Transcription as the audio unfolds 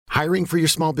Hiring for your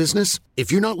small business?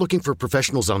 If you're not looking for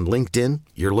professionals on LinkedIn,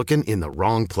 you're looking in the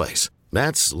wrong place.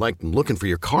 That's like looking for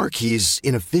your car keys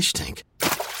in a fish tank.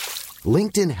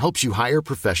 LinkedIn helps you hire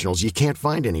professionals you can't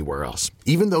find anywhere else,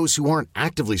 even those who aren't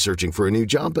actively searching for a new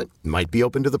job but might be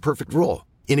open to the perfect role.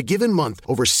 In a given month,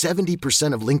 over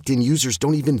 70% of LinkedIn users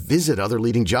don't even visit other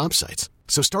leading job sites.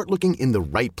 So start looking in the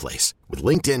right place. With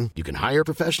LinkedIn, you can hire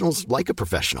professionals like a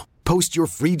professional. Post your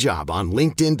free job on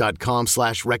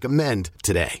linkedin.com/recommend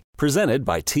today. Presented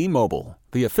by T-Mobile,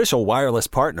 the official wireless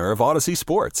partner of Odyssey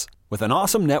Sports. With an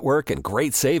awesome network and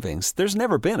great savings, there's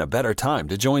never been a better time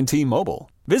to join T-Mobile.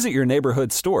 Visit your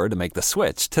neighborhood store to make the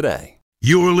switch today.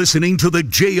 You're listening to the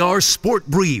JR Sport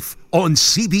Brief on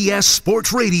CBS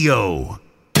Sports Radio.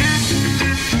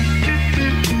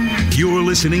 You're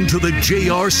listening to the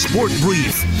JR Sport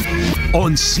Brief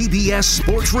on CBS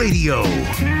Sports Radio.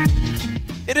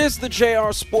 It is the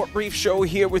JR Sport Brief show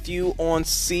here with you on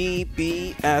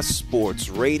CBS Sports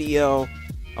Radio.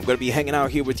 I'm going to be hanging out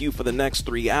here with you for the next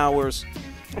 3 hours.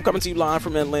 I'm coming to you live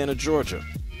from Atlanta, Georgia.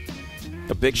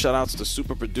 A big shout outs to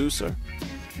super producer,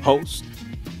 host,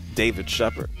 David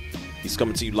Shepard. He's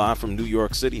coming to you live from New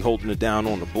York City, holding it down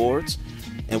on the boards.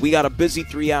 And we got a busy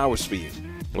 3 hours for you.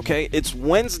 Okay, it's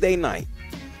Wednesday night.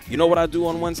 You know what I do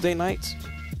on Wednesday nights?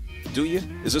 Do you?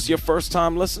 Is this your first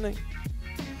time listening?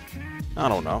 I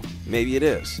don't know. Maybe it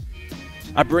is.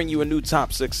 I bring you a new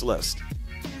top 6 list.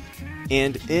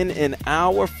 And in an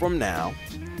hour from now,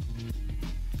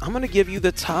 I'm going to give you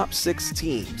the top 6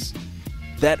 teams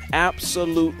that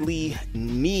absolutely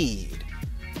need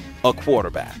a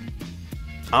quarterback.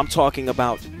 I'm talking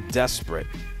about desperate.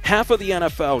 Half of the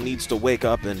NFL needs to wake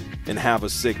up and have a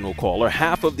signal call, or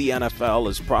half of the NFL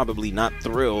is probably not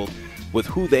thrilled with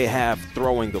who they have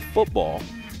throwing the football.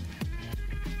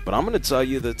 But I'm going to tell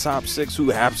you the top 6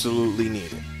 who absolutely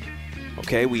need it.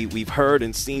 Okay, we've heard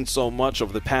and seen so much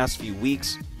over the past few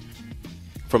weeks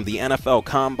from the NFL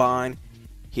Combine,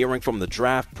 hearing from the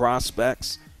draft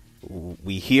prospects.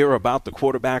 We hear about the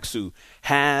quarterbacks who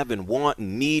have and want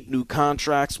and need new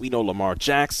contracts. We know Lamar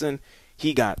Jackson,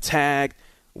 he got tagged.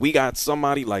 We got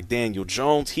somebody like Daniel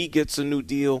Jones. He gets a new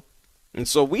deal. And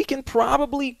so we can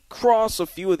probably cross a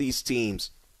few of these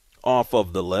teams off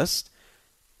of the list.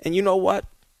 And you know what?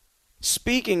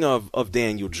 Speaking of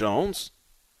Daniel Jones,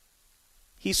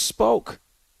 he spoke.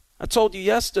 I told you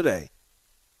yesterday.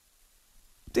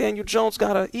 Daniel Jones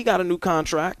got a new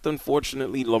contract.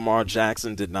 Unfortunately, Lamar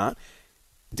Jackson did not.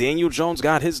 Daniel Jones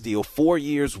got his deal, 4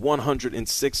 years,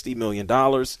 $160 million.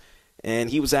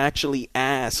 And he was actually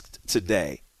asked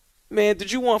today, man,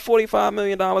 did you want $45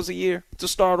 million a year to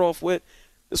start off with?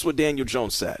 This is what Daniel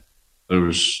Jones said. There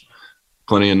was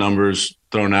plenty of numbers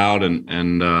thrown out,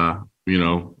 and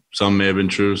some may have been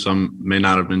true, some may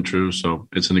not have been true. So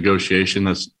it's a negotiation.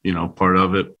 That's, part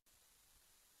of it.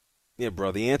 Yeah,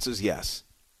 bro, the answer is yes.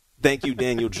 Thank you,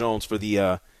 Daniel Jones, for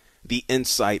the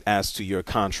insight as to your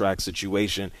contract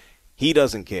situation. He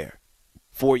doesn't care.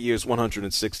 4 years,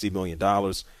 $160 million.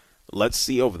 Let's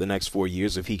see over the next 4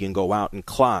 years if he can go out and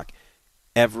clock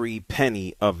every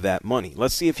penny of that money.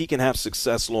 Let's see if he can have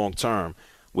success long term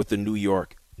with the New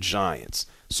York Giants.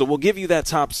 So we'll give you that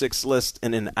top 6 list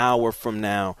in an hour from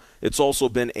now. It's also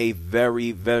been a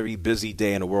very, very busy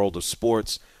day in the world of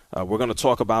sports. We're going to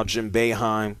talk about Jim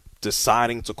Boeheim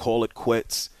deciding to call it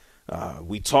quits.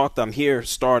 I'm here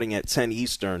starting at 10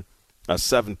 Eastern,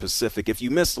 7 Pacific. If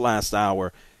you missed last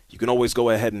hour, you can always go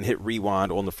ahead and hit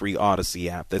rewind on the free Odyssey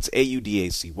app. That's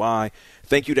AUDACY.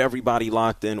 Thank you to everybody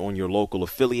locked in on your local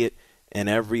affiliate and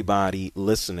everybody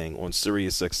listening on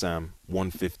SiriusXM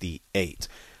 158.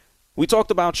 We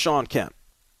talked about Shawn Kemp.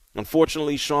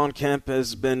 Unfortunately, Shawn Kemp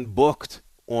has been booked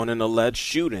on an alleged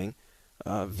shooting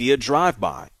via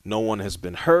drive-by. No one has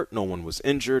been hurt. No one was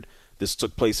injured. This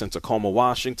took place in Tacoma,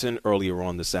 Washington earlier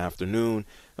on this afternoon.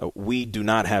 We do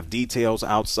not have details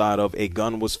outside of a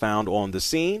gun was found on the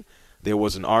scene. There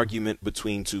was an argument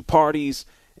between two parties,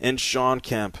 and Shawn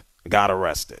Kemp got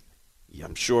arrested.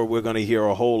 I'm sure we're going to hear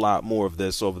a whole lot more of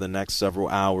this over the next several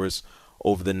hours,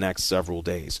 over the next several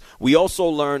days. We also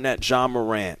learned that Ja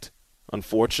Morant,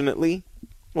 unfortunately,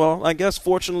 well, I guess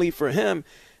fortunately for him,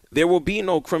 there will be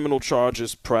no criminal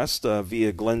charges pressed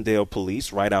via Glendale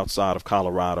police right outside of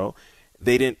Colorado.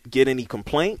 They didn't get any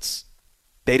complaints.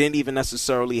 They didn't even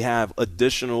necessarily have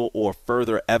additional or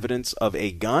further evidence of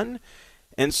a gun.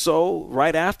 And so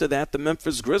right after that, the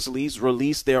Memphis Grizzlies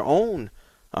released their own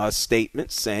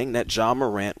statement saying that Ja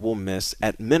Morant will miss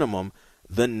at minimum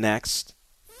the next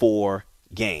 4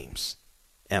 games.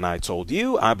 And I told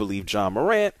you, I believe Ja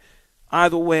Morant.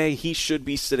 Either way, he should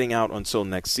be sitting out until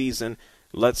next season.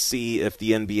 Let's see if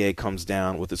the NBA comes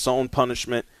down with its own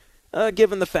punishment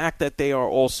given the fact that they are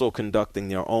also conducting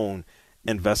their own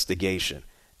investigation.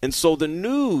 And so the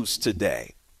news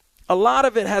today, a lot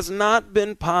of it has not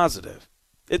been positive.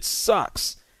 It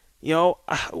sucks.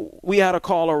 We had a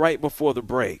caller right before the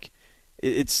break.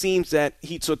 It seems that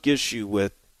he took issue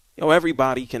with,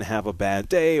 everybody can have a bad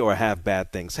day or have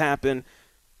bad things happen.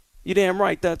 You're damn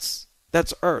right. That's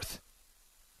Earth.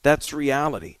 That's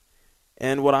reality.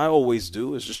 And what I always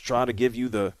do is just try to give you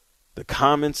the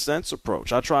common sense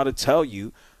approach. I try to tell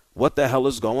you what the hell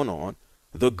is going on,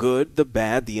 the good, the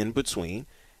bad, the in-between.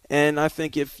 And I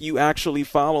think if you actually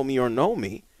follow me or know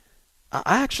me,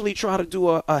 I actually try to do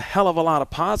a hell of a lot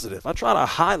of positive. I try to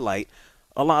highlight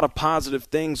a lot of positive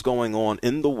things going on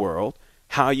in the world,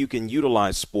 how you can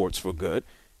utilize sports for good.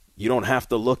 You don't have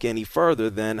to look any further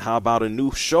than how about a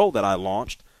new show that I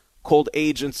launched called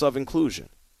Agents of Inclusion,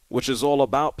 which is all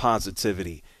about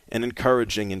positivity and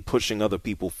encouraging and pushing other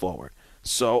people forward.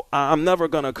 So I'm never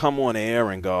going to come on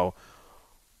air and go,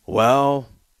 well,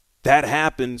 that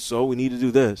happened, so we need to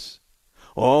do this.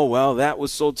 Oh, well, that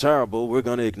was so terrible, we're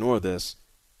going to ignore this.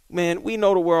 Man, we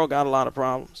know the world got a lot of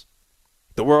problems.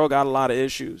 The world got a lot of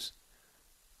issues.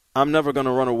 I'm never going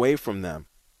to run away from them.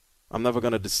 I'm never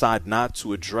going to decide not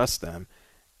to address them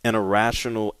in a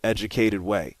rational, educated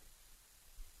way.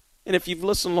 And if you've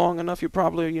listened long enough, you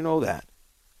know that.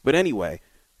 But anyway,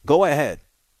 go ahead.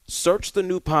 Search the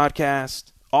new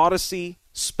podcast, Odyssey,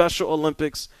 Special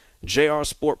Olympics, JR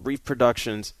Sport Brief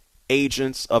Productions,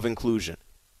 Agents of Inclusion.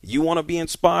 You want to be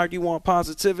inspired? You want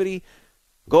positivity?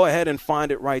 Go ahead and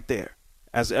find it right there.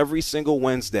 As every single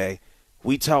Wednesday,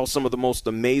 we tell some of the most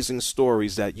amazing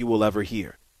stories that you will ever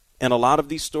hear. And a lot of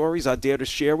these stories I dare to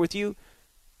share with you,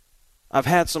 I've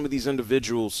had some of these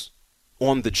individuals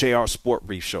on the JR Sport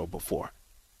Brief show before.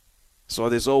 So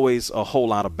there's always a whole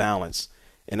lot of balance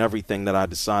in everything that I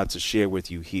decide to share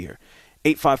with you here.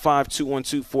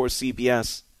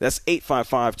 855-212-4CBS. That's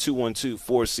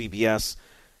 855-212-4CBS.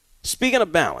 Speaking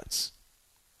of balance,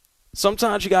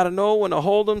 sometimes you got to know when to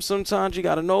hold them. Sometimes you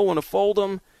got to know when to fold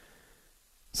them.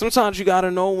 Sometimes you got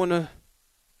to know when to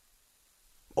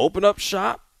open up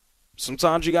shop.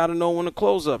 Sometimes you got to know when to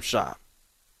close up shop.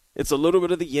 It's a little bit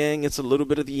of the yin. It's a little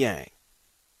bit of the yang.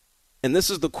 And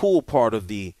this is the cool part of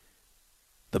the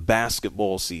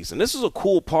basketball season. This is a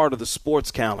cool part of the sports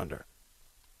calendar.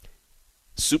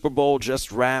 Super Bowl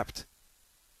just wrapped.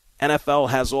 NFL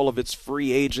has all of its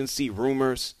free agency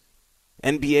rumors.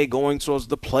 NBA going towards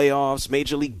the playoffs.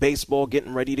 Major League Baseball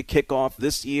getting ready to kick off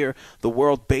this year. The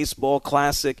World Baseball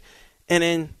Classic. And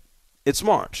then it's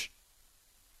March.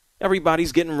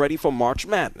 Everybody's getting ready for March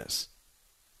Madness.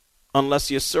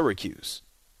 Unless you're Syracuse.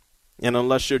 And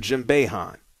unless you're Jim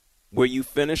Boeheim, where you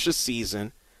finish a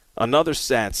season, another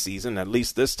sad season, at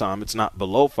least this time it's not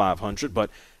below 500, but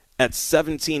at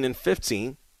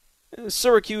 17-15,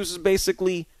 Syracuse is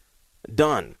basically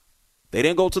done. They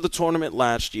didn't go to the tournament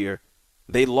last year.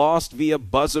 They lost via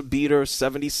buzzer beater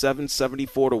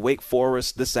 77-74 to Wake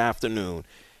Forest this afternoon.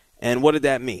 And what did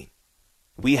that mean?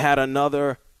 We had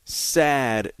another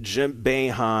sad Jim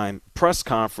Boeheim press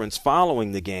conference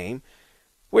following the game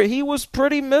where he was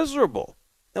pretty miserable.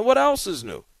 And what else is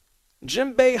new?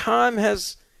 Jim Boeheim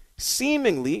has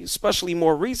seemingly, especially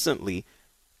more recently,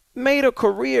 made a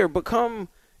career, become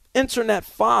internet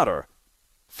fodder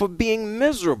for being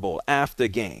miserable after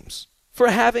games, for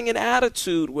having an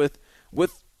attitude with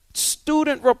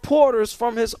student reporters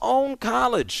from his own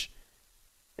college.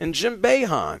 And Jim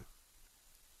Boeheim,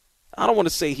 I don't want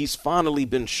to say he's finally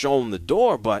been shown the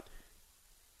door, but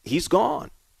he's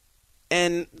gone.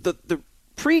 And the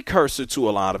precursor to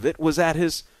a lot of it was at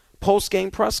his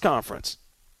post-game press conference.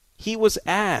 He was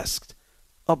asked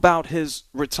about his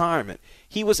retirement.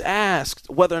 He was asked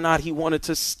whether or not he wanted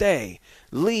to stay,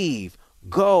 leave,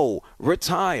 go,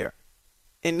 retire.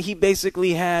 And he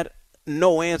basically had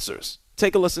no answers.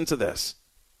 Take a listen to this.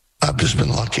 I've just been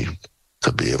lucky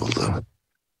to be able to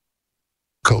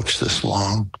coach this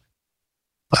long.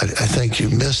 I think you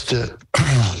missed it.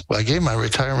 I gave my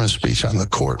retirement speech on the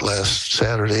court last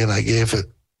Saturday, and I gave it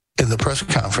in the press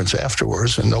conference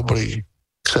afterwards, and nobody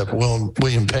except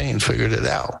William Payne figured it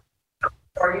out.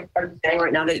 Are you saying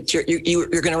right now that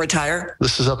you're going to retire?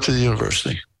 This is up to the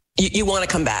university. You want to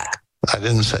come back? I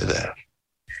didn't say that.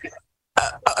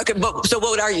 Okay, but so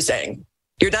what are you saying?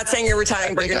 You're not saying you're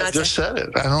retiring, but you're not. I just said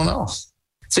it. I don't know.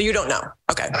 So you don't know?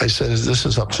 Okay. I said this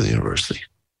is up to the university.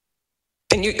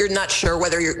 And you're not sure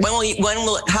whether you're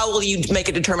how will you make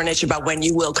a determination about when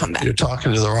you will come back? You're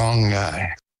talking to the wrong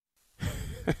guy.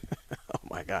 Oh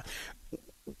my God.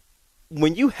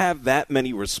 When you have that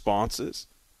many responses,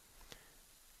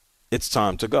 it's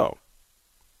time to go.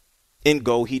 And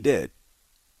go he did.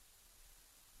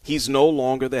 He's no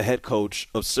longer the head coach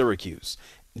of Syracuse.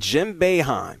 Jim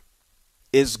Boeheim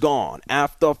is gone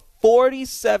after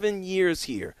 47 years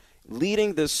here,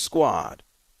 leading this squad.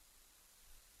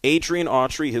 Adrian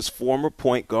Autry, his former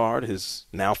point guard, his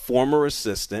now former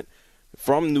assistant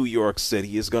from New York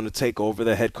City, is going to take over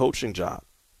the head coaching job.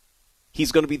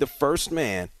 He's going to be the first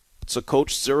man to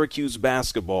coach Syracuse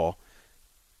basketball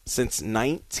since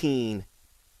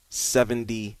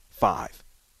 1975.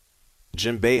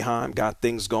 Jim Boeheim got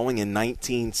things going in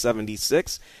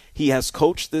 1976. He has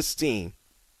coached this team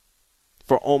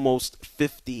for almost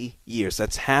 50 years.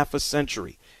 That's half a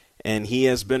century. And he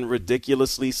has been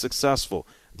ridiculously successful.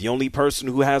 The only person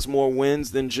who has more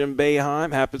wins than Jim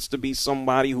Boeheim happens to be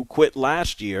somebody who quit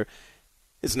last year.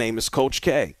 His name is Coach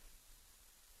K.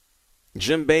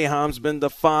 Jim Boeheim's been to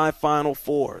 5 Final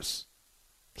Fours.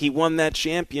 He won that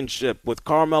championship with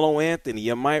Carmelo Anthony.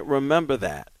 You might remember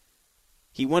that.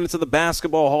 He went into the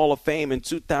Basketball Hall of Fame in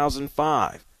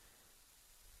 2005.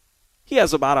 He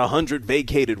has about 100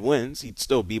 vacated wins. He'd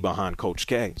still be behind Coach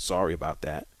K. Sorry about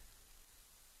that.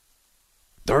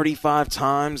 35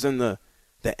 times in the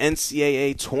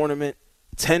NCAA tournament,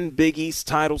 10 Big East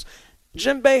titles.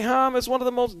 Jim Boeheim is one of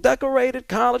the most decorated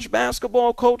college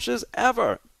basketball coaches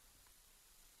ever.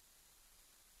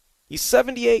 He's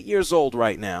 78 years old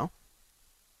right now,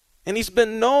 and he's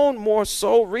been known more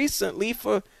so recently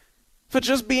for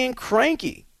just being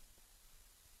cranky.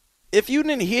 If you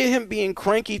didn't hear him being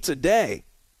cranky today,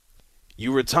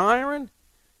 you retiring?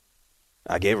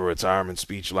 I gave a retirement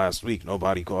speech last week.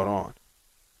 Nobody caught on.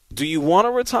 Do you want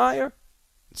to retire?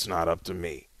 It's not up to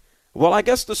me. Well, I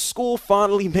guess the school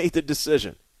finally made the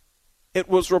decision. It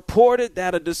was reported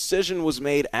that a decision was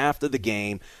made after the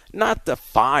game, not to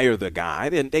fire the guy,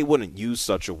 and they wouldn't use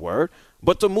such a word,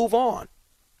 but to move on.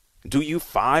 Do you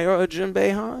fire a Jim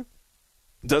Boeheim?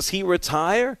 Does he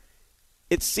retire?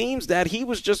 It seems that he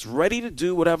was just ready to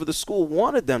do whatever the school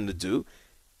wanted them to do,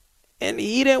 and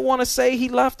he didn't want to say he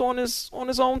left on his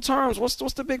own terms. What's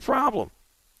the big problem?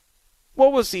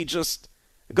 What was he, just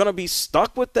going to be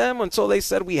stuck with them until they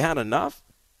said we had enough?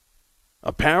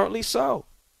 Apparently so.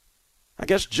 I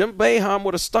guess Jim Boeheim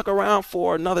would have stuck around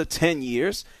for another 10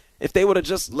 years if they would have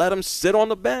just let him sit on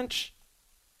the bench.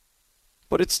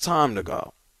 But it's time to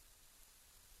go.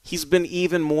 He's been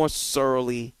even more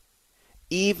surly,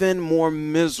 even more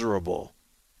miserable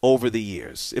over the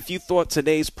years. If you thought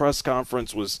today's press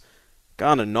conference was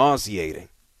kind of nauseating,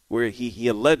 where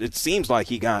it seems like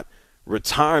he got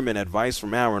retirement advice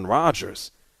from Aaron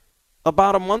Rodgers,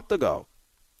 about a month ago,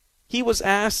 he was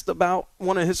asked about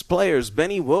one of his players,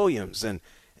 Benny Williams, and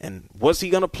was he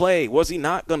going to play? Was he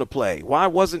not going to play? Why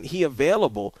wasn't he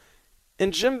available?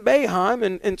 And Jim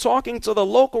Boeheim, in talking to the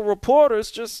local reporters,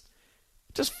 just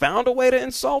found a way to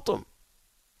insult him.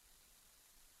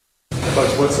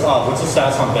 Coach, what's the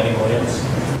status on Benny Williams?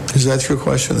 Is that your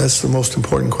question? That's the most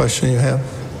important question you have?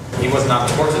 He was not on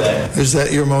the court today. Is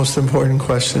that your most important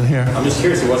question here? I'm just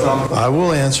curious. He wasn't on the court. I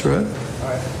will answer it. All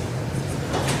right.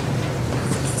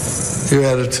 Your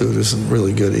attitude isn't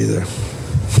really good either.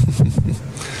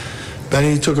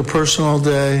 Benny took a personal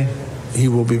day. He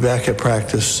will be back at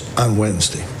practice on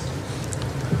Wednesday.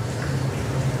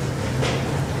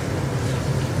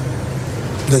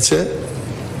 That's it?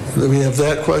 We have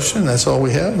that question? That's all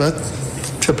we have? That's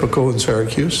typical in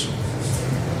Syracuse.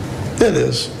 It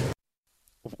is.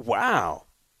 Wow.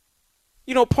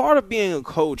 You know, part of being a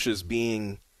coach is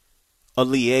being a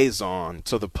liaison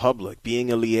to the public, being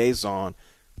a liaison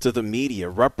to the media,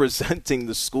 representing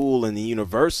the school and the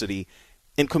university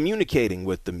and communicating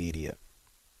with the media.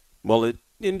 Well,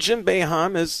 Jim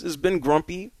Boeheim has been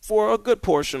grumpy for a good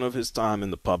portion of his time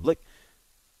in the public.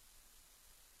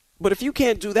 But if you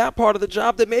can't do that part of the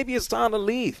job, then maybe it's time to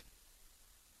leave.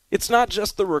 It's not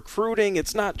just the recruiting.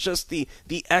 It's not just the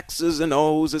X's and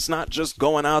O's. It's not just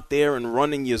going out there and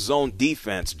running your zone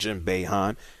defense, Jim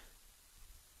Boeheim.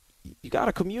 You got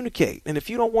to communicate. And if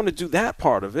you don't want to do that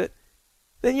part of it,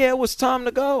 then, yeah, it was time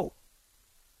to go.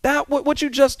 What you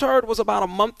just heard was about a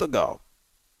month ago.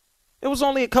 It was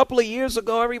only a couple of years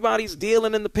ago. Everybody's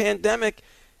dealing in the pandemic.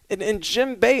 And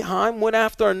Jim Boeheim went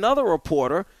after another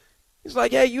reporter. He's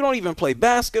like, hey, you don't even play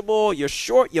basketball. You're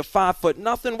short. You're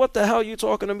 5'0". What the hell are you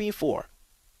talking to me for?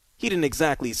 He didn't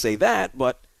exactly say that,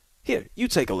 but here, you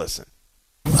take a listen.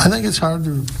 I think it's hard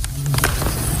to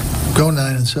go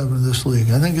 9-7 in this league.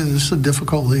 I think it's a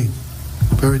difficult league,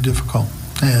 very difficult.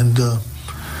 And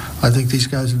I think these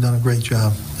guys have done a great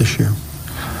job this year.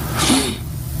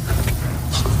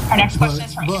 Our next question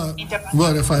is from Anthony Dillon.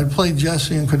 But if I had played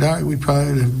Jesse and Kadari, we'd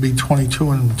probably be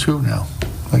 22-2 now.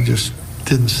 I just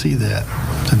didn't see that.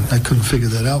 And I couldn't figure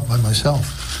that out by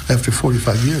myself after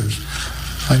 45 years.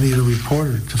 I need a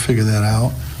reporter to figure that out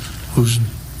who's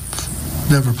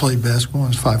never played basketball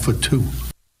and is 5'2".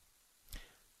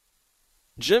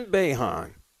 Jim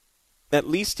Boeheim, at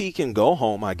least he can go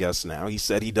home, I guess, now. He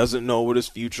said he doesn't know what his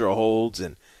future holds,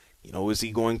 and, is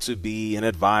he going to be an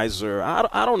advisor?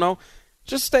 I don't know.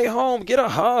 Just stay home. Get a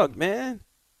hug, man.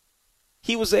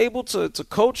 He was able to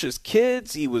coach his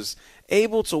kids. He was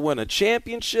able to win a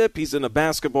championship. He's in the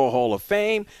Basketball Hall of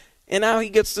Fame. And now he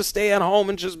gets to stay at home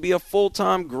and just be a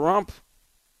full-time grump.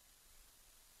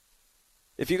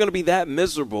 If you're going to be that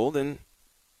miserable, then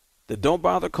don't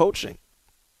bother coaching.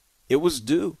 It was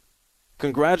due.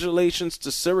 Congratulations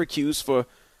to Syracuse for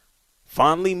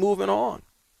finally moving on.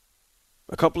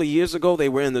 A couple of years ago, they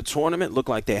were in the tournament, looked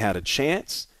like they had a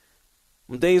chance.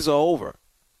 Days are over.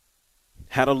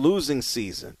 Had a losing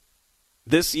season.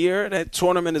 This year, that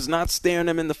tournament is not staring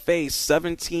them in the face,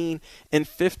 17-15.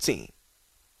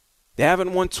 They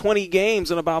haven't won 20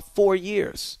 games in about 4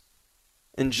 years.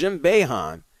 And Jim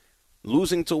Boeheim,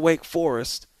 losing to Wake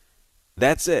Forest,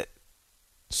 that's it.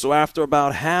 So after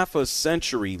about half a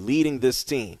century leading this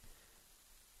team,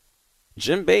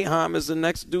 Jim Boeheim is the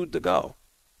next dude to go.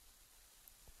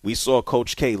 We saw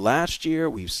Coach K last year.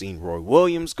 We've seen Roy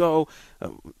Williams go.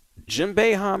 Jim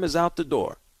Boeheim is out the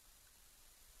door.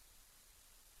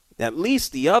 At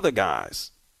least the other guys,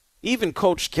 even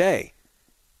Coach K,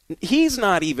 he's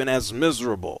not even as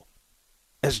miserable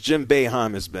as Jim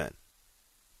Boeheim has been.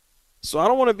 So I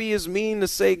don't want to be as mean to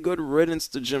say good riddance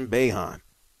to Jim Boeheim.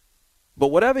 But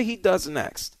whatever he does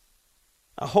next,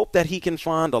 I hope that he can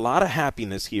find a lot of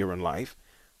happiness here in life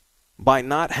by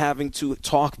not having to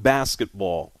talk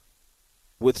basketball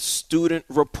with student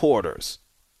reporters.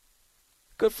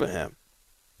 Good for him.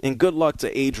 And good luck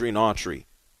to Adrian Autry,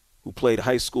 who played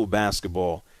high school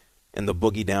basketball in the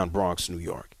boogie down Bronx, New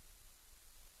York.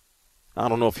 I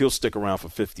don't know if he'll stick around for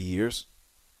 50 years,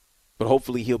 but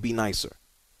hopefully he'll be nicer.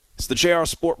 It's the JR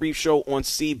Sport Brief Show on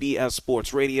CBS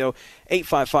Sports Radio,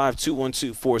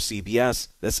 855-212-4CBS.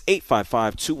 That's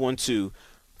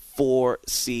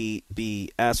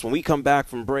 855-212-4CBS. When we come back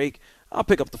from break, I'll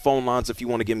pick up the phone lines if you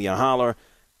want to give me a holler.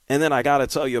 And then I got to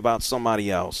tell you about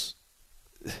somebody else.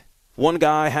 One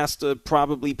guy has to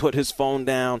probably put his phone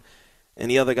down, and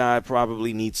the other guy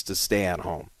probably needs to stay at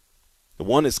home. The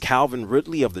one is Calvin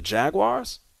Ridley of the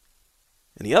Jaguars,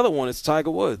 and the other one is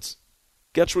Tiger Woods.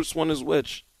 Guess which one is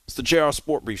which? It's the JR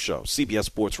Sport Brief Show, CBS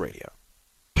Sports Radio.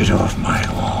 Get off my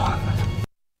lawn.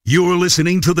 You're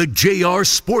listening to the JR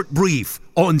Sport Brief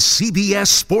on CBS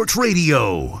Sports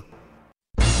Radio.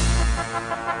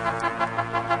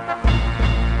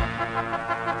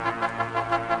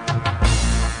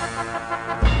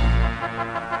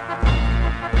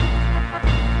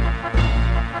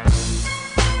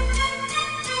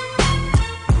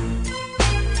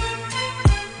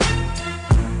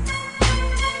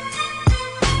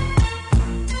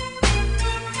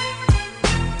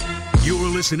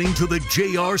 Listening to the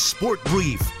JR Sport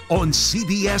Brief on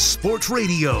CBS Sports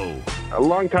Radio. A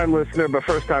long-time listener, but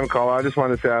first-time caller. I just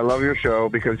want to say I love your show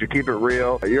because you keep it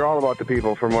real. You're all about the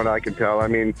people from what I can tell. I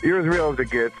mean, you're as real as it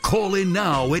gets. Call in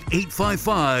now at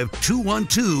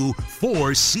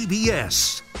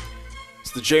 855-212-4CBS.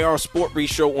 It's the JR Sport Brief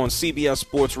Show on CBS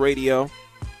Sports Radio.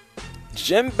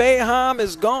 Jim Boeheim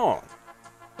is gone.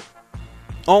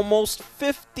 Almost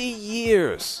 50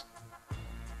 years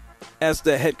as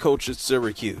the head coach at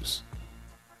Syracuse.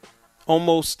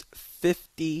 Almost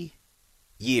 50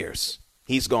 years.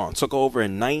 He's gone. Took over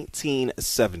in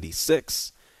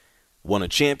 1976. Won a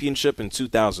championship in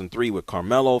 2003 with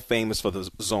Carmelo, famous for the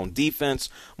zone defense.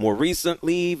 More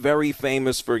recently, very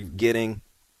famous for getting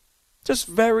just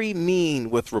very mean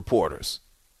with reporters,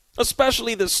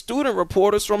 especially the student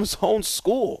reporters from his own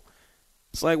school.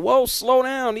 It's like, whoa, slow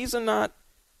down. It's not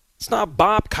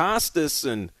Bob Costas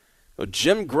and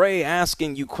Jim Gray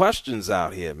asking you questions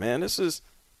out here, man. This is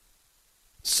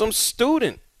some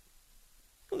student.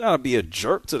 You gotta be a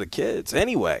jerk to the kids.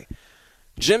 Anyway,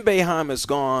 Jim Boeheim is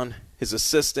gone. His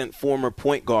assistant, former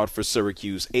point guard for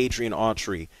Syracuse, Adrian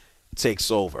Autry, takes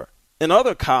over. In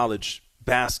other college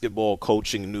basketball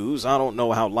coaching news, I don't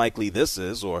know how likely this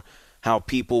is or how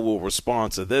people will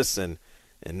respond to this in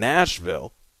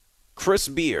Nashville. Chris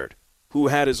Beard, who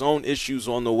had his own issues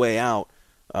on the way out,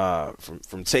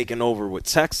 from taking over with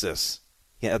Texas.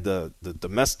 He had the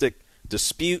domestic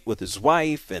dispute with his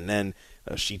wife, and then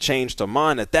she changed her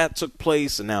mind that took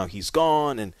place, and now he's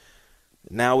gone, and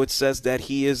now it says that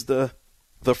he is the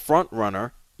front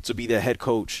runner to be the head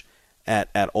coach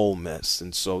at Ole Miss.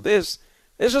 And so there's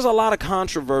just a lot of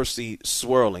controversy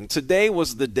swirling. Today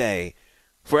was the day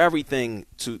for everything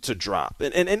to drop.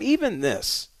 And even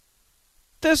this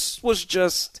was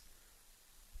just,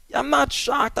 I'm not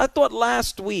shocked. I thought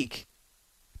last week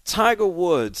Tiger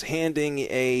Woods handing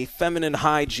a feminine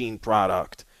hygiene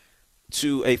product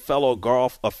to a fellow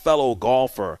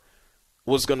golfer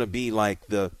was going to be like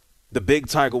the big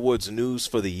Tiger Woods news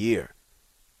for the year.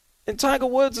 And Tiger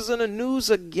Woods is in the news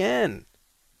again.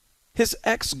 His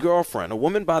ex-girlfriend, a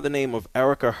woman by the name of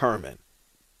Erica Herman.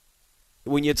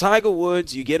 When you're Tiger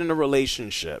Woods, you get in a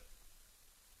relationship.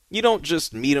 You don't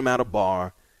just meet him at a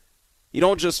bar. You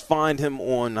don't just find him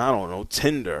on, I don't know,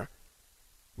 Tinder.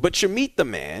 But you meet the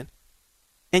man,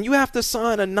 and you have to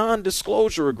sign a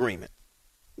non-disclosure agreement.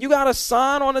 You got to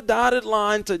sign on a dotted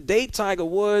line to date Tiger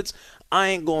Woods. I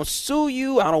ain't going to sue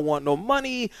you. I don't want no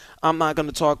money. I'm not going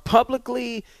to talk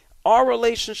publicly. Our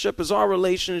relationship is our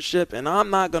relationship, and I'm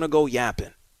not going to go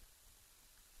yapping.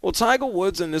 Well, Tiger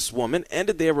Woods and this woman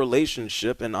ended their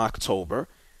relationship in October,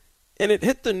 and it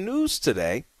hit the news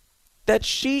today that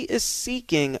she is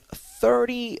seeking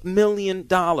 $30 million,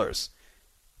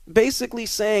 basically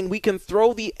saying we can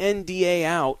throw the NDA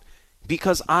out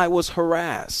because I was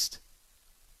harassed,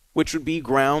 which would be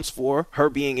grounds for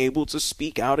her being able to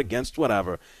speak out against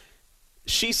whatever.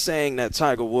 She's saying that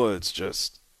Tiger Woods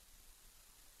just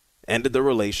ended the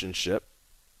relationship,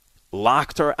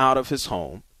 locked her out of his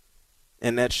home,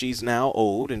 and that she's now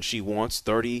owed and she wants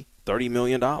 $30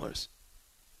 million.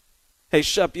 Hey,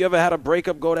 Shep, you ever had a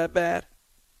breakup go that bad?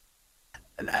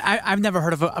 I've never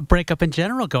heard of a breakup in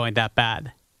general going that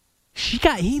bad.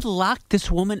 He locked this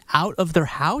woman out of their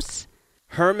house?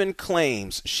 Herman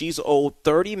claims she's owed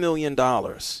 $30 million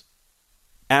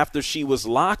after she was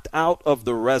locked out of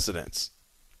the residence.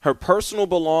 Her personal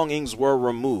belongings were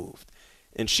removed,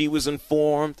 and she was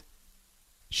informed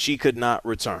she could not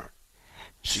return.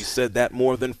 She said that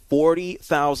more than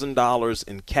 $40,000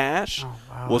 in cash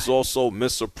was also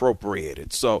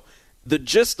misappropriated. So the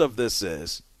gist of this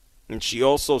is, and she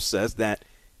also says that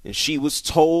she was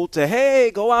told to,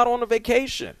 hey, go out on a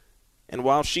vacation. And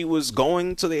while she was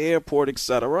going to the airport,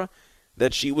 etc.,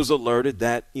 that she was alerted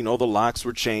that, the locks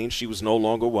were changed. She was no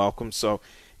longer welcome. So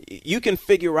you can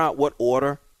figure out what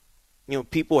order,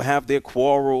 people have their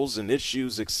quarrels and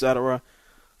issues, etc.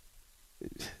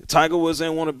 Tiger Woods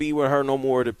didn't want to be with her no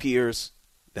more, it appears.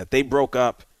 That they broke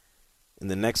up.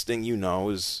 And the next thing you know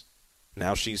is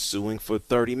now she's suing for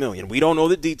 $30 million. We don't know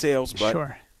the details, but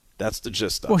sure. That's the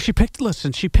gist of it. Well, she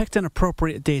picked an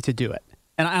appropriate day to do it.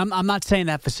 And I'm not saying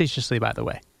that facetiously, by the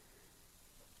way.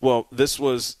 Well, this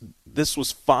was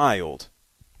filed.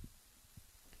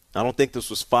 I don't think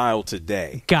this was filed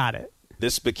today. Got it.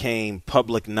 This became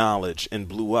public knowledge and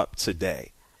blew up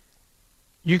today.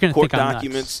 You're going to think I'm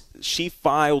documents. Nuts. She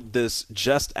filed this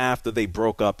just after they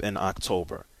broke up in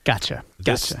October. Gotcha.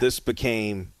 This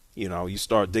became, you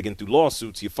start digging through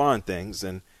lawsuits, you find things,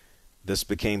 and this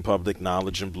became public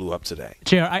knowledge and blew up today.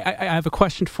 JR, I have a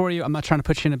question for you. I'm not trying to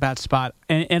put you in a bad spot.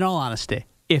 In all honesty,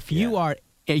 if you are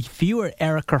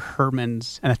Erica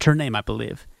Herman's, and that's her name, I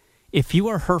believe, if you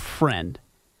are her friend,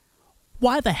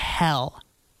 why the hell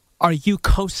are you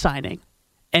co-signing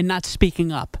and not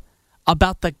speaking up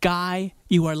about the guy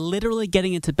you are literally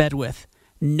getting into bed with,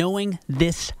 knowing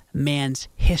this man's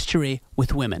history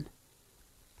with women?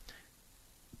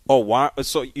 Oh, why?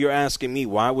 So you're asking me,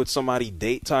 why would somebody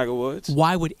date Tiger Woods?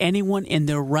 Why would anyone in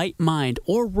their right mind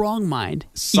or wrong mind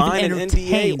sign even an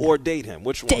NDA or date him?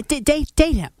 Which one? Date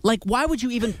him. Like, why would you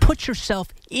even put yourself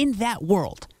in that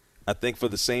world? I think for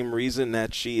the same reason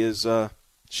that she's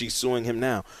suing him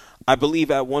now. I believe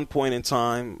at one point in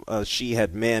time she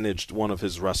had managed one of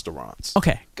his restaurants.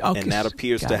 Okay. And that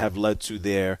appears to have led to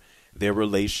their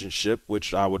relationship,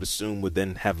 which I would assume would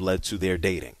then have led to their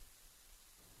dating.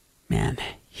 Man,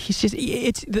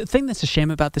 it's the thing that's a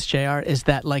shame about this, JR, is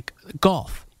that like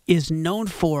golf is known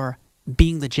for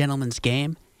being the gentleman's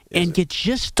game, and you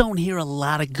just don't hear a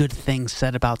lot of good things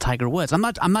said about Tiger Woods. I'm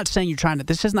not saying you're trying to.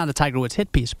 This is not a Tiger Woods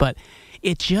hit piece, but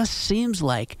it just seems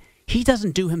like he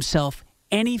doesn't do himself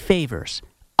any favors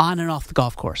on and off the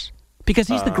golf course. Because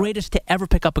he's the greatest to ever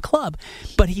pick up a club,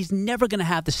 but he's never going to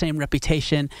have the same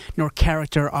reputation nor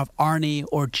character of Arnie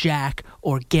or Jack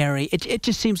or Gary. It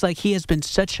just seems like he has been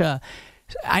such a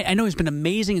 – I know he's been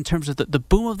amazing in terms of the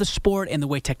boom of the sport and the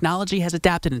way technology has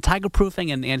adapted and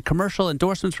tiger-proofing and commercial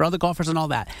endorsements for other golfers and all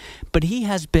that. But he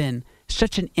has been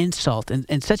such an insult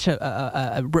and such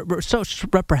a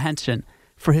reprehension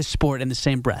for his sport in the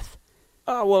same breath.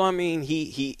 Well, I mean,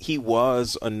 he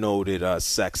was a noted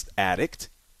sex addict.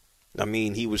 I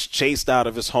mean, he was chased out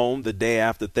of his home the day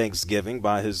after Thanksgiving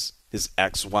by his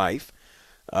ex-wife.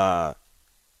 Why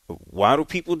do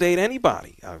people date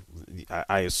anybody?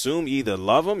 I assume you either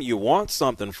love them, you want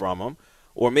something from them,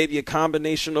 or maybe a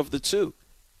combination of the two.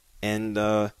 And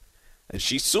And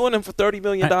she's suing him for $30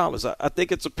 million. I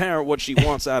think it's apparent what she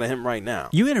wants out of him right now.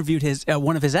 You interviewed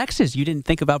one of his exes. You didn't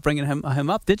think about bringing him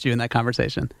up, did you, in that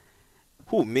conversation?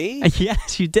 Who, me?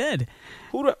 Yes, you did.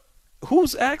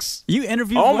 Who's ex? You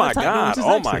interviewed Oh, one my of God. his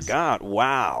Oh, exes. my God.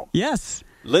 Wow. Yes.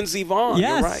 Lindsey Vonn.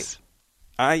 Yes.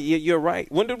 You're right. You're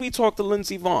right. When did we talk to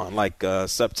Lindsey Vonn? Like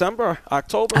September,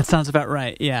 October? That sounds about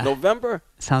right, yeah. November?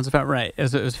 Sounds about right. It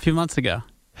was a few months ago.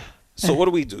 So what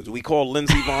do we do? Do we call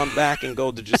Lindsey Vonn back and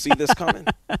go, did you see this coming?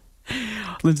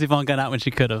 Lindsey Vonn got out when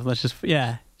she could have.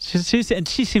 And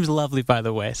she seems lovely, by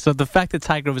the way. So the fact that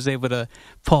Tiger was able to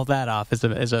pull that off is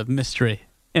a mystery.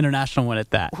 International one at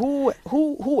that.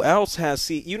 Who else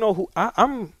has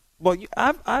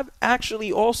I've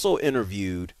actually also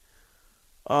interviewed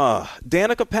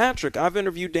Danica Patrick. I've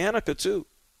interviewed Danica too.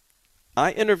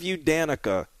 I interviewed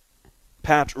Danica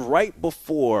Patrick right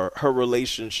before her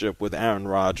relationship with Aaron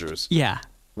Rodgers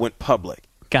went public.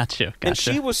 Gotcha. And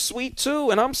she was sweet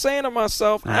too. And I'm saying to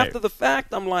myself, after the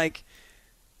fact, I'm like,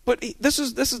 but this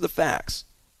is the facts.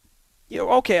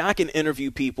 Okay, I can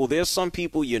interview people. There's some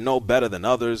people you know better than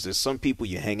others. There's some people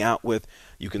you hang out with.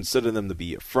 You consider them to be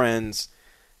your friends.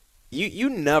 You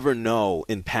never know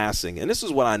in passing, and this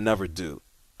is what I never do.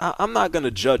 I'm not going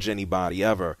to judge anybody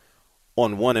ever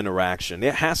on one interaction.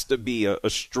 There has to be a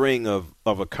string of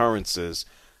occurrences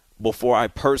before I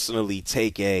personally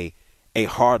take a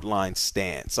hardline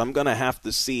stance. I'm going to have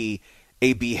to see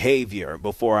a behavior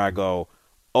before I go,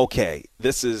 okay,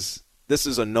 this is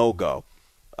a no-go.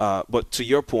 But to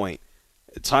your point,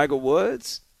 Tiger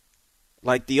Woods,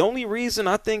 like the only reason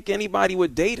I think anybody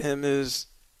would date him is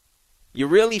you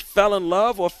really fell in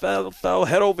love or fell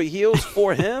head over heels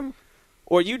for him,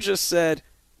 or you just said,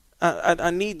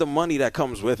 I need the money that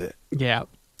comes with it. Yeah.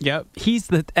 Yep. He's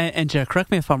and Jared, correct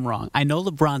me if I'm wrong. I know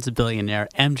LeBron's a billionaire,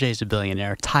 MJ's a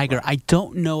billionaire, Tiger. Right. I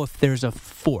don't know if there's a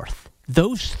fourth.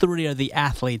 Those three are the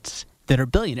athletes that are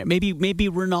billionaire. Maybe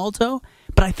Ronaldo,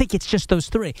 but I think it's just those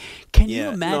three. Can you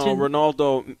imagine? No,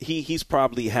 Ronaldo, he's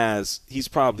probably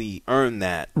earned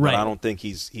that, right. But I don't think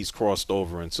he's crossed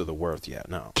over into the worth yet.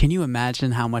 No. Can you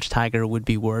imagine how much Tiger would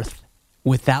be worth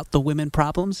without the women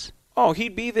problems? Oh,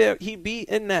 he'd be there. He'd be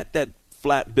in that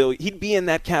flat bill. He'd be in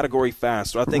that category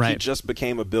fast. So I think he just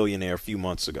became a billionaire a few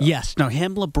months ago. Yes. No,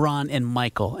 him, LeBron, and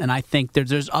Michael. And I think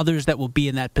there's others that will be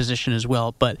in that position as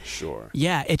well. But sure.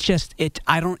 Yeah,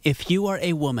 if you are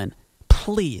a woman,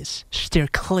 please steer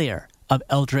clear of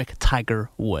Eldrick Tiger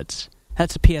Woods.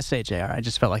 That's a PSA, JR. I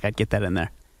just felt like I'd get that in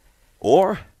there.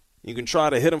 Or you can try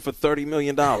to hit him for $30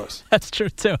 million. That's true,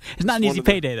 too. It's not an easy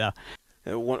payday, though.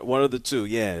 One of the two,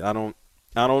 yeah.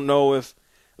 I don't know if –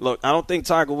 look, I don't think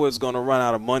Tiger Woods is going to run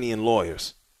out of money and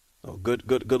lawyers. So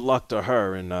good luck to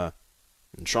her in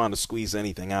trying to squeeze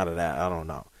anything out of that. I don't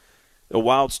know. A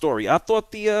wild story. I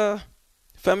thought the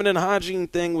feminine hygiene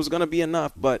thing was going to be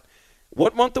enough, but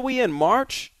what month are we in?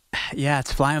 March? Yeah,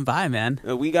 it's flying by, man.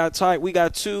 We got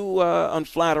two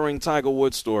unflattering Tiger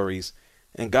Woods stories,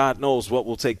 and God knows what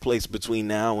will take place between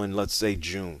now and, let's say,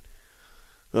 June.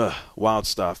 Wild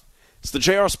stuff. It's the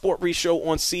JR Sport Brief Show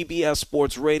on CBS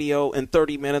Sports Radio. In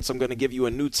 30 minutes, I'm going to give you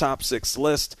a new top 6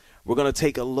 list. We're going to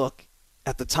take a look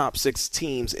at the top 6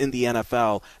 teams in the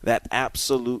NFL that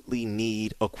absolutely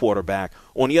need a quarterback.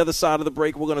 On the other side of the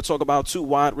break, we're going to talk about 2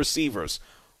 wide receivers.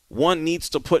 One needs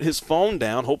to put his phone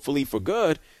down, hopefully for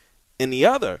good, and the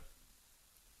other,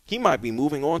 he might be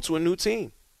moving on to a new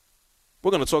team. We're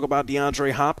going to talk about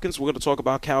DeAndre Hopkins. We're going to talk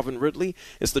about Calvin Ridley.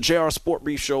 It's the JR Sport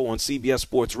Brief Show on CBS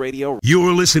Sports Radio.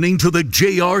 You're listening to the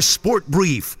JR Sport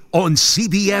Brief on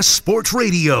CBS Sports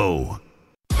Radio.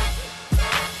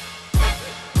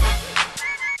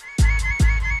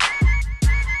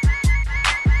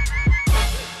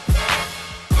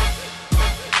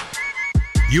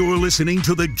 You're listening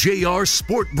to the JR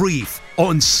Sport Brief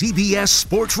on CBS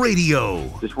Sports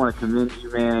Radio. Just want to commend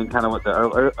you, man, kind of what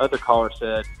the other caller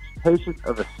said. Patience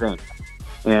of a saint.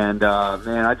 And,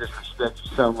 man, I just respect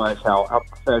you so much, how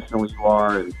professional you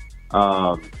are. And,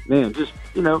 man, just,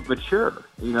 mature.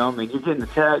 You're getting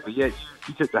attacked, but yet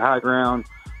you took the high ground.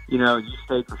 You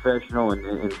stayed professional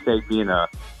and stayed being a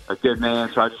good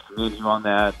man. So I just commend you on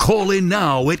that. Call in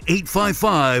now at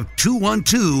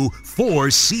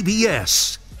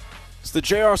 855-212-4CBS. It's the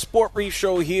JR Sport Brief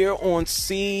Show here on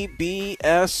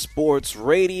CBS Sports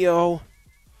Radio.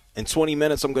 In 20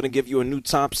 minutes, I'm going to give you a new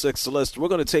top 6 list. We're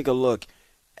going to take a look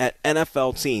at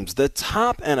NFL teams, the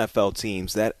top NFL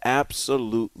teams that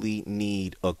absolutely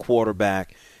need a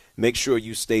quarterback. Make sure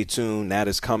you stay tuned. That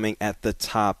is coming at the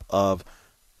top of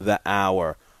the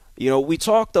hour. We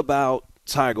talked about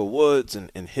Tiger Woods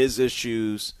and his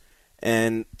issues.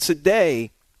 And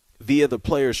today, via the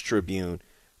Players Tribune,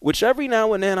 which every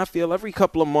now and then I feel every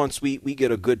couple of months we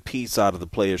get a good piece out of the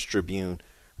Players Tribune.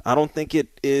 I don't think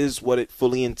it is what it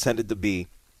fully intended to be,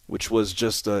 which was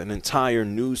just an entire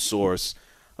news source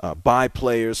by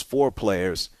players, for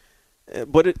players.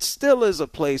 But it still is a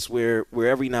place where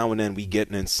every now and then we get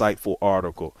an insightful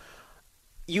article.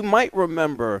 You might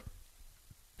remember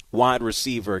wide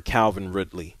receiver Calvin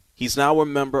Ridley. He's now a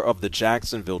member of the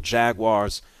Jacksonville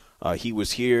Jaguars. He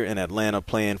was here in Atlanta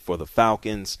playing for the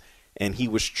Falcons, and he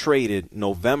was traded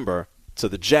November to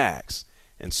the Jags.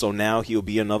 And so now he'll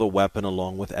be another weapon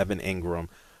along with Evan Ingram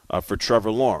for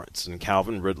Trevor Lawrence. And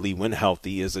Calvin Ridley, when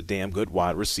healthy, is a damn good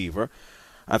wide receiver.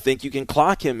 I think you can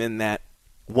clock him in that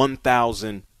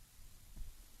 1,000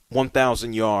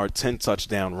 yard, 10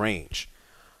 touchdown range.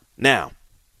 Now,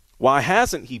 why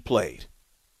hasn't he played?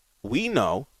 We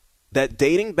know that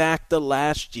dating back to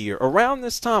last year, around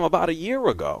this time, about a year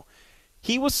ago,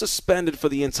 he was suspended for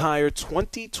the entire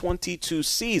 2022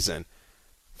 season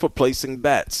for placing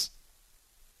bets.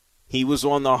 He was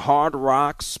on the Hard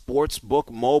Rock Sportsbook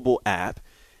mobile app,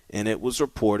 and it was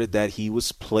reported that he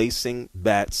was placing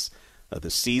bets the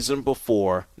season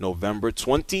before, November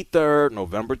 23rd,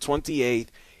 November 28th.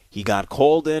 He got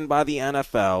called in by the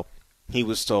NFL. He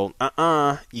was told,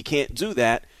 you can't do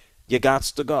that. You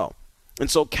gots to go.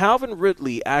 And so Calvin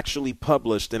Ridley actually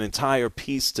published an entire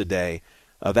piece today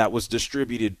that was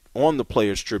distributed on the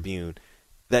Players Tribune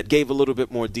that gave a little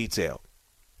bit more detail.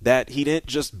 That he didn't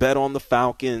just bet on the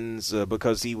Falcons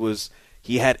because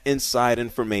he had inside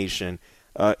information.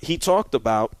 He talked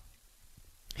about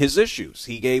his issues.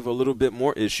 He gave a little bit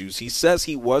more issues. He says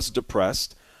he was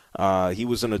depressed. He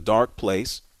was in a dark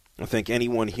place. I think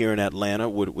anyone here in Atlanta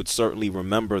would certainly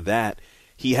remember that.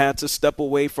 He had to step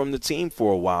away from the team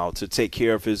for a while to take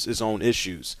care of his own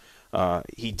issues.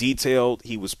 He detailed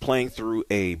he was playing through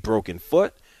a broken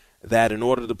foot, that in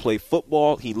order to play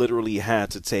football, he literally had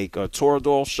to take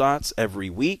Toradol shots every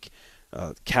week.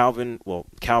 Calvin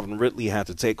Ridley had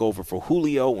to take over for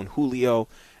Julio when Julio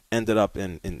ended up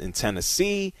in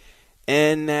Tennessee.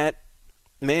 And that,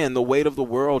 man, the weight of the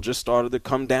world just started to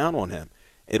come down on him.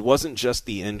 It wasn't just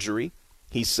the injury.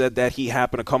 He said that he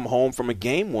happened to come home from a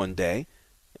game one day,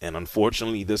 and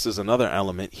unfortunately this is another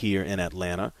element here in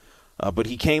Atlanta, but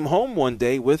he came home one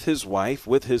day with his wife,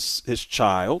 with his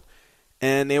child,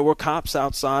 and there were cops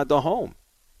outside the home.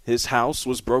 His house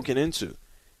was broken into.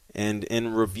 And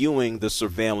in reviewing the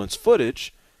surveillance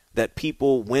footage, that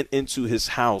people went into his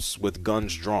house with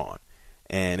guns drawn.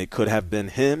 And it could have been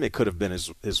him. It could have been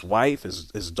his wife,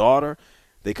 his daughter.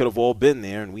 They could have all been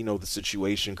there, and we know the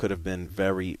situation could have been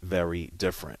very, very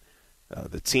different.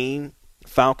 The team,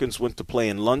 Falcons, went to play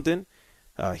in London.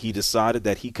 He decided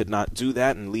that he could not do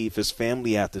that and leave his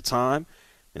family at the time.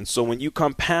 And so when you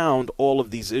compound all of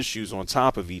these issues on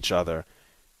top of each other,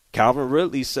 Calvin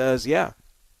Ridley says, yeah,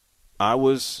 I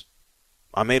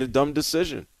made a dumb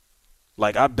decision.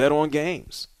 Like, I bet on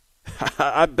games.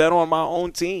 I bet on my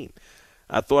own team.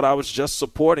 I thought I was just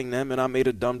supporting them, and I made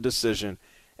a dumb decision.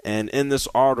 And in this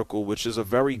article, which is a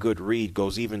very good read,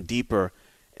 goes even deeper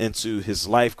into his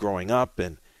life growing up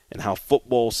and how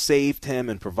football saved him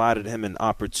and provided him an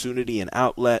opportunity, an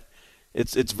outlet.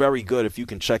 It's very good if you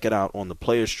can check it out on the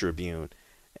Players Tribune.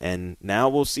 And now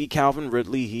we'll see Calvin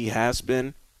Ridley. He has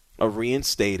been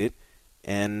reinstated,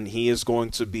 and he is going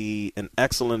to be an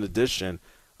excellent addition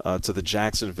to the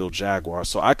Jacksonville Jaguars.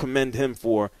 So I commend him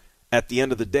for, at the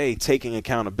end of the day, taking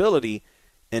accountability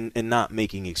and not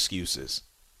making excuses.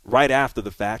 Right after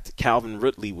the fact, Calvin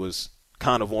Ridley was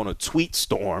kind of on a tweet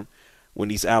storm when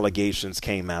these allegations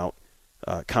came out,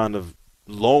 kind of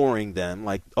lowering them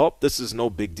like, oh, this is no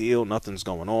big deal, nothing's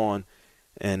going on.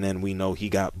 And then we know he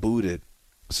got booted,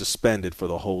 suspended for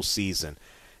the whole season.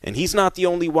 And he's not the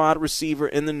only wide receiver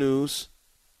in the news.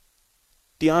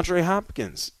 DeAndre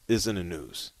Hopkins is in the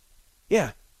news.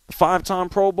 Yeah, the 5-time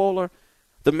Pro Bowler,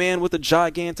 the man with the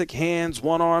gigantic hands,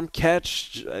 one-arm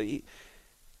catch.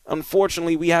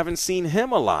 Unfortunately, we haven't seen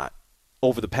him a lot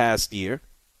over the past year.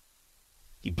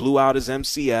 He blew out his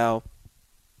MCL,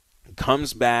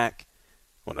 comes back.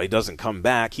 Well, he doesn't come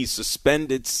back. He's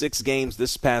suspended 6 games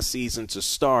this past season to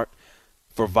start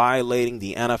for violating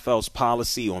the NFL's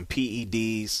policy on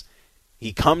PEDs.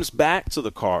 He comes back to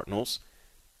the Cardinals,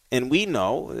 and we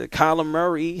know that Kyler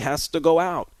Murray has to go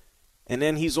out. And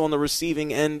then he's on the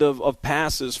receiving end of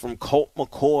passes from Colt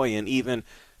McCoy and even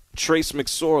Trace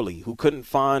McSorley, who couldn't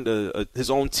find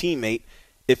his own teammate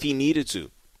if he needed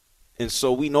to. And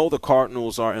so we know the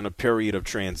Cardinals are in a period of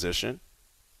transition.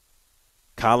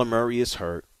 Kyler Murray is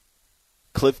hurt.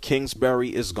 Cliff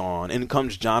Kingsbury is gone. In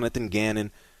comes Jonathan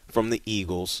Gannon from the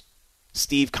Eagles.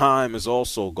 Steve Keim is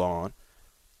also gone.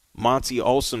 Monty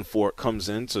Olsenfort comes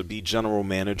in to be general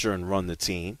manager and run the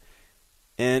team.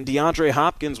 And DeAndre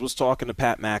Hopkins was talking to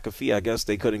Pat McAfee. I guess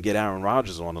they couldn't get Aaron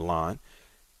Rodgers on the line.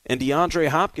 And DeAndre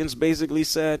Hopkins basically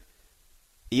said,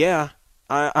 yeah,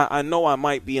 I know I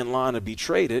might be in line to be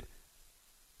traded,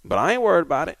 but I ain't worried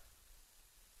about it.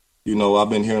 You know, I've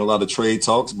been hearing a lot of trade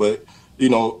talks, but, you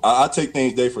know, I take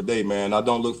things day for day, man. I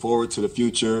don't look forward to the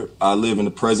future. I live in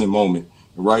the present moment.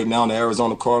 Right now, the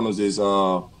Arizona Cardinals is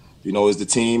the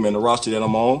team and the roster that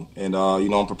I'm on. And,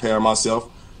 I'm preparing myself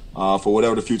for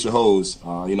whatever the future holds.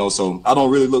 So I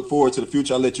don't really look forward to the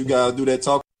future. I let you guys do that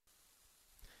talk.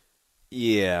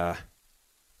 Yeah.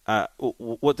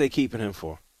 What they keeping him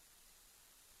for?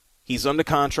 He's under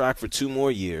contract for 2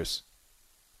 more years.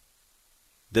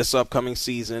 This upcoming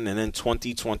season and then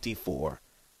 2024.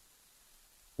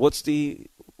 What's the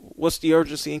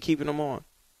urgency in keeping him on?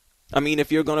 I mean, if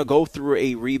you're going to go through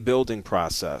a rebuilding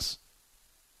process,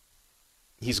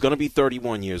 he's going to be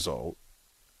 31 years old.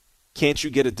 Can't you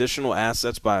get additional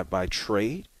assets by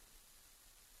trade?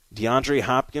 DeAndre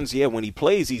Hopkins, yeah, when he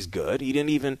plays, he's good. He didn't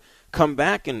even come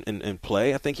back and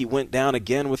play. I think he went down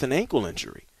again with an ankle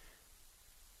injury.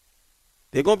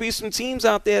 There are going to be some teams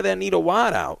out there that need a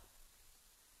wideout.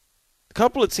 A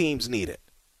couple of teams need it.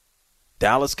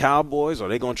 Dallas Cowboys, are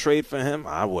they going to trade for him?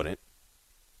 I wouldn't.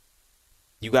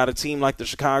 You got a team like the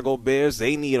Chicago Bears,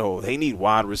 they need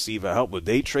wide receiver help. Would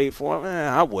they trade for him?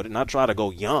 I wouldn't. I'd try to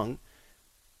go young.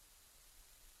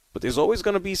 But there's always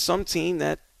going to be some team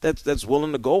that's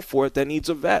willing to go for it that needs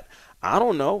a vet. I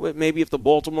don't know, but maybe if the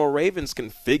Baltimore Ravens can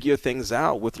figure things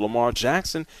out with Lamar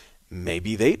Jackson,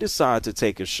 maybe they decide to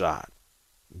take a shot.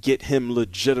 Get him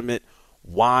legitimate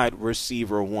wide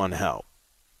receiver 1 help.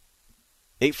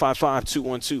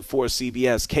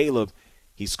 855-212-4CBS. Caleb,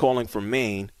 he's calling from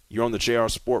Maine. You're on the JR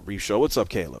Sport Brief Show. What's up,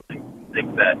 Caleb? I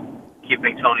think that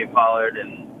keeping Tony Pollard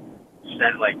and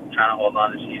trying to hold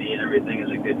on to CD and everything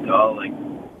is a good call.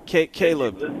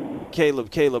 Caleb,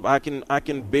 I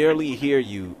can barely hear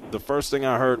you. The first thing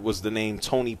I heard was the name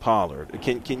Tony Pollard.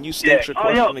 Can you state your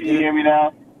question again? Can you hear me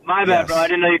now? My bad, Yes. bro. I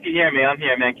didn't know you could hear me. I'm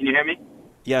here, man. Can you hear me?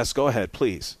 Yes, go ahead,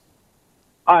 please.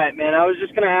 All right, man. I was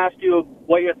just going to ask you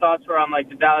what your thoughts were on,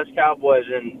 the Dallas Cowboys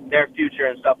and their future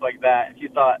and stuff like that. If you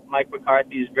thought Mike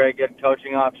McCarthy is a very good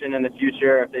coaching option in the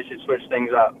future, if they should switch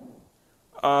things up.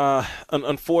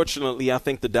 Unfortunately, I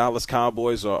think the Dallas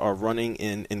Cowboys are running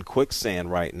in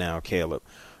quicksand right now, Caleb.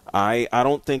 I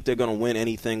don't think they're going to win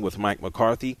anything with Mike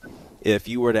McCarthy. If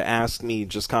you were to ask me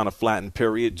just kind of flat and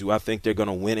period, do I think they're going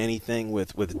to win anything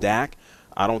with Dak?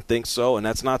 I don't think so, and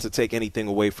that's not to take anything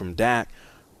away from Dak.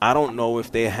 I don't know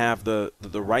if they have the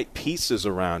right pieces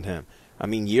around him. I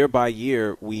mean, year by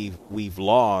year, we've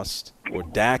lost, or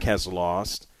Dak has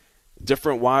lost,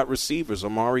 different wide receivers.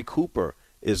 Amari Cooper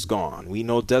is gone. We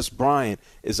know Des Bryant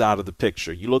is out of the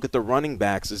picture. You look at the running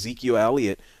backs, Ezekiel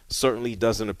Elliott certainly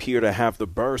doesn't appear to have the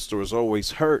burst or is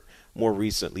always hurt more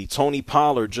recently. Tony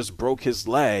Pollard just broke his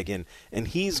leg, and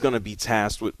he's going to be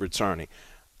tasked with returning.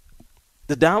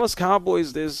 The Dallas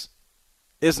Cowboys, there's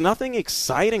nothing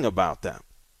exciting about them.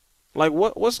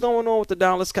 What's going on with the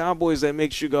Dallas Cowboys that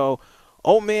makes you go,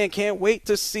 oh, man, can't wait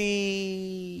to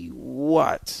see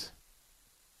what?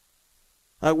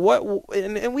 What?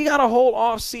 And we got a whole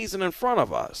off season in front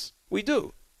of us. We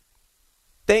do.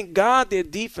 Thank God their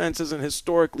defense isn't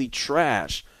historically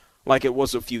trash like it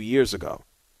was a few years ago.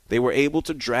 They were able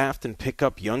to draft and pick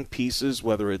up young pieces,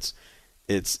 whether it's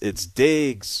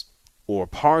Diggs or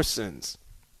Parsons.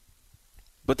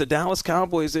 But the Dallas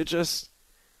Cowboys, they're just,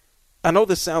 I know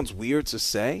this sounds weird to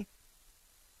say,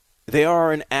 they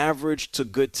are an average to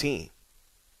good team.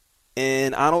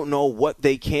 And I don't know what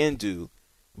they can do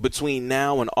between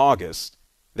now and August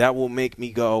that will make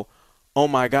me go, oh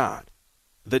my God,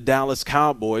 the Dallas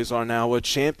Cowboys are now a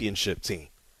championship team.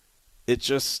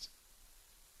 It's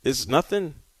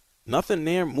nothing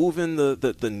there moving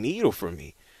the needle for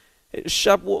me.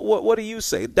 Shep, what do you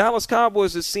say? Dallas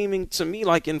Cowboys is seeming to me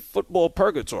like in football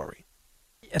purgatory.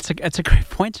 It's a great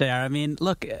point, JR. I mean,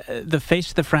 look, the face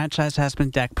of the franchise has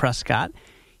been Dak Prescott.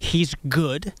 He's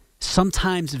good,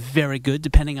 sometimes very good,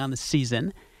 depending on the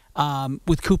season.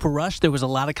 With Cooper Rush, there was a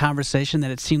lot of conversation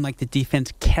that it seemed like the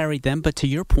defense carried them. But to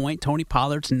your point, Tony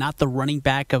Pollard's not the running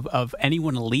back of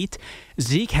anyone elite.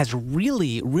 Zeke has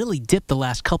really, really dipped the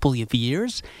last couple of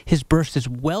years. His burst is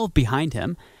well behind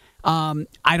him.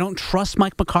 I don't trust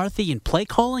Mike McCarthy in play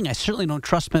calling. I certainly don't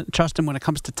trust him when it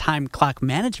comes to time clock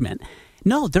management.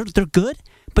 No, they're good,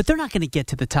 but they're not going to get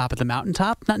to the top of the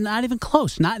mountaintop. Not even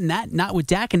close. Not with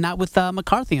Dak and not with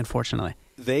McCarthy, unfortunately.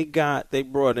 They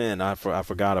brought in, I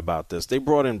forgot about this, they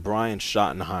brought in Brian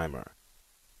Schottenheimer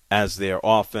as their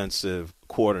offensive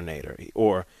coordinator.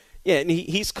 Or Yeah, and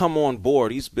he's come on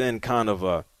board. He's been kind of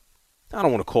I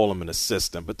don't want to call him an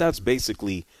assistant, but that's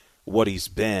basically what he's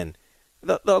been.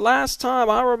 The last time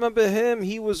I remember him,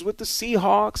 he was with the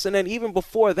Seahawks, and then even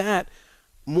before that,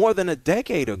 more than a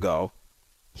decade ago,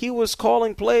 he was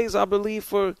calling plays, I believe,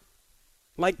 for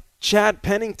like Chad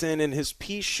Pennington and his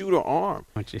pea shooter arm.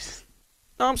 Oh, jeez.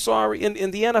 No, I'm sorry. And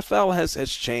the NFL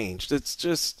has changed. It's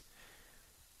just,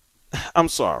 I'm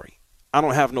sorry. I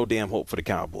don't have no damn hope for the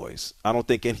Cowboys. I don't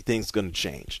think anything's going to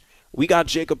change. We got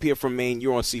Jacob here from Maine.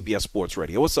 You're on CBS Sports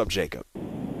Radio. What's up, Jacob?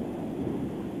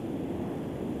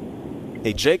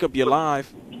 Hey, Jacob, you're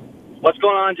live. What's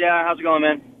going on, JR? How's it going,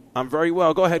 man? I'm very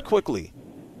well. Go ahead quickly.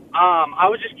 I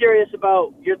was just curious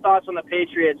about your thoughts on the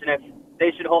Patriots and if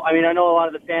they should hold. I mean, I know a lot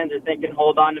of the fans are thinking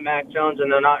hold on to Mac Jones,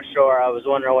 and they're not sure. I was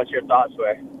wondering what your thoughts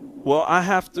were. Well,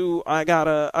 I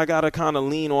gotta kind of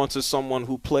lean onto someone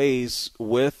who plays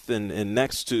with and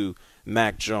next to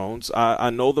Mac Jones. I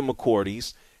know the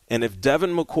McCourties, and if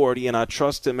Devin McCourty, and I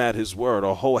trust him at his word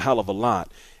a whole hell of a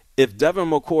lot, if Devin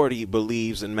McCourty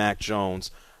believes in Mac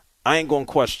Jones, I ain't gonna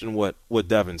question what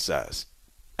Devin says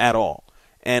at all.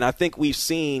 And I think we've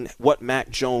seen what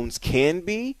Mac Jones can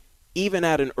be, even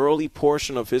at an early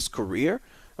portion of his career.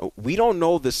 We don't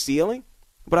know the ceiling,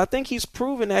 but I think he's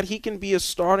proven that he can be a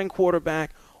starting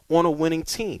quarterback on a winning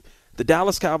team. The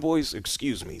Dallas Cowboys,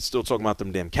 still talking about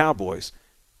them damn Cowboys,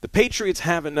 the Patriots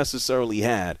haven't necessarily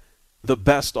had the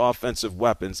best offensive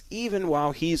weapons, even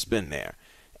while he's been there.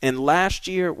 And last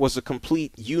year was a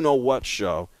complete you-know-what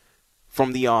show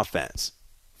from the offense.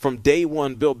 From day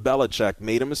one, Bill Belichick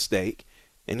made a mistake.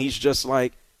 And he's just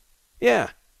like, yeah,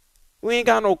 we ain't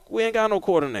got no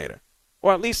coordinator.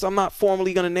 Or at least I'm not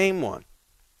formally going to name one.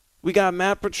 We got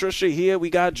Matt Patricia here. We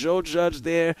got Joe Judge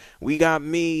there. We got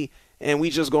me. And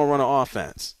we just going to run an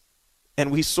offense.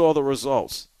 And we saw the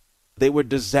results. They were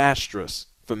disastrous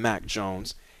for Mac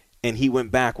Jones. And he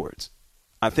went backwards.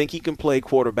 I think he can play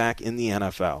quarterback in the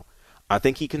NFL. I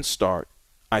think he can start.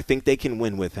 I think they can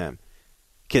win with him.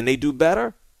 Can they do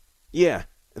better? Yeah.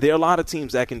 There are a lot of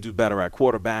teams that can do better at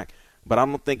quarterback, but I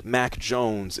don't think Mac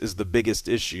Jones is the biggest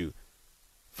issue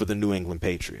for the New England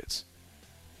Patriots.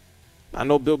 I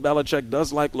know Bill Belichick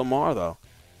does like Lamar, though.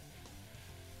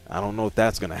 I don't know if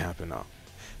that's going to happen, though.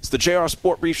 It's the JR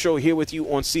Sport Brief Show here with you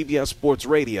on CBS Sports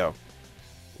Radio.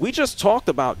 We just talked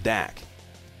about Dak.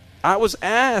 I was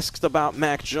asked about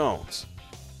Mac Jones.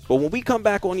 But when we come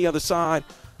back on the other side,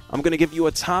 I'm going to give you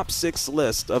a top 6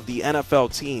 list of the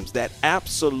NFL teams that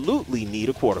absolutely need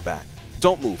a quarterback.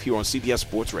 Don't move here on CBS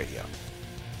Sports Radio.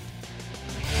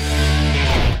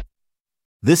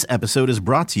 This episode is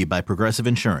brought to you by Progressive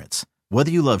Insurance.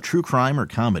 Whether you love true crime or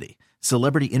comedy,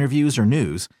 celebrity interviews or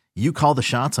news, you call the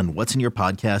shots on what's in your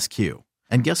podcast queue.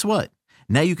 And guess what?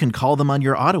 Now you can call them on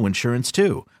your auto insurance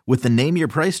too with the Name Your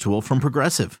Price tool from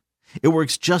Progressive. It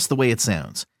works just the way it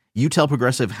sounds. You tell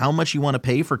Progressive how much you want to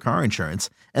pay for car insurance,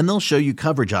 and they'll show you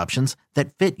coverage options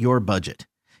that fit your budget.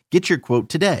 Get your quote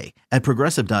today at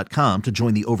Progressive.com to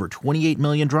join the over 28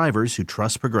 million drivers who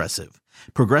trust Progressive.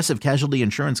 Progressive Casualty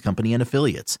Insurance Company and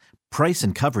Affiliates. Price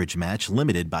and coverage match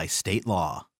limited by state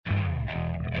law.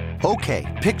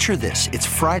 Okay, picture this. It's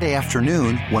Friday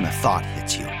afternoon when a thought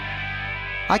hits you.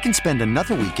 I can spend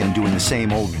another weekend doing the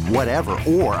same old whatever,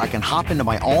 or I can hop into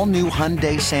my all-new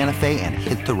Hyundai Santa Fe and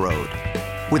hit the road.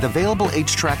 With available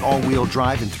H-Track all-wheel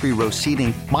drive and 3-row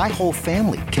seating, my whole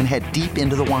family can head deep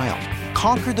into the wild.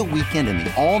 Conquer the weekend in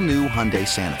the all-new Hyundai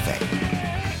Santa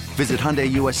Fe. Visit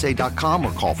HyundaiUSA.com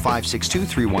or call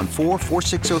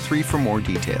 562-314-4603 for more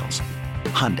details.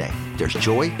 Hyundai, there's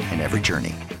joy in every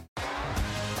journey.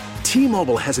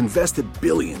 T-Mobile has invested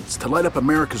billions to light up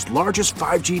America's largest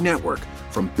 5G network,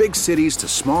 from big cities to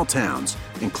small towns,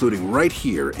 including right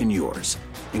here in yours.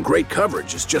 And great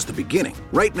coverage is just the beginning.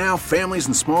 Right now, families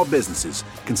and small businesses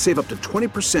can save up to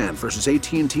 20% versus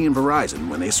AT&T and Verizon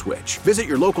when they switch. Visit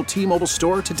your local T-Mobile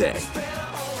store today.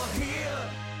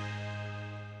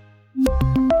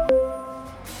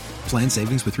 Plan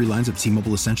savings with 3 lines of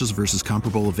T-Mobile Essentials versus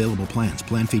comparable available plans.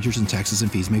 Plan features and taxes and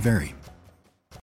fees may vary.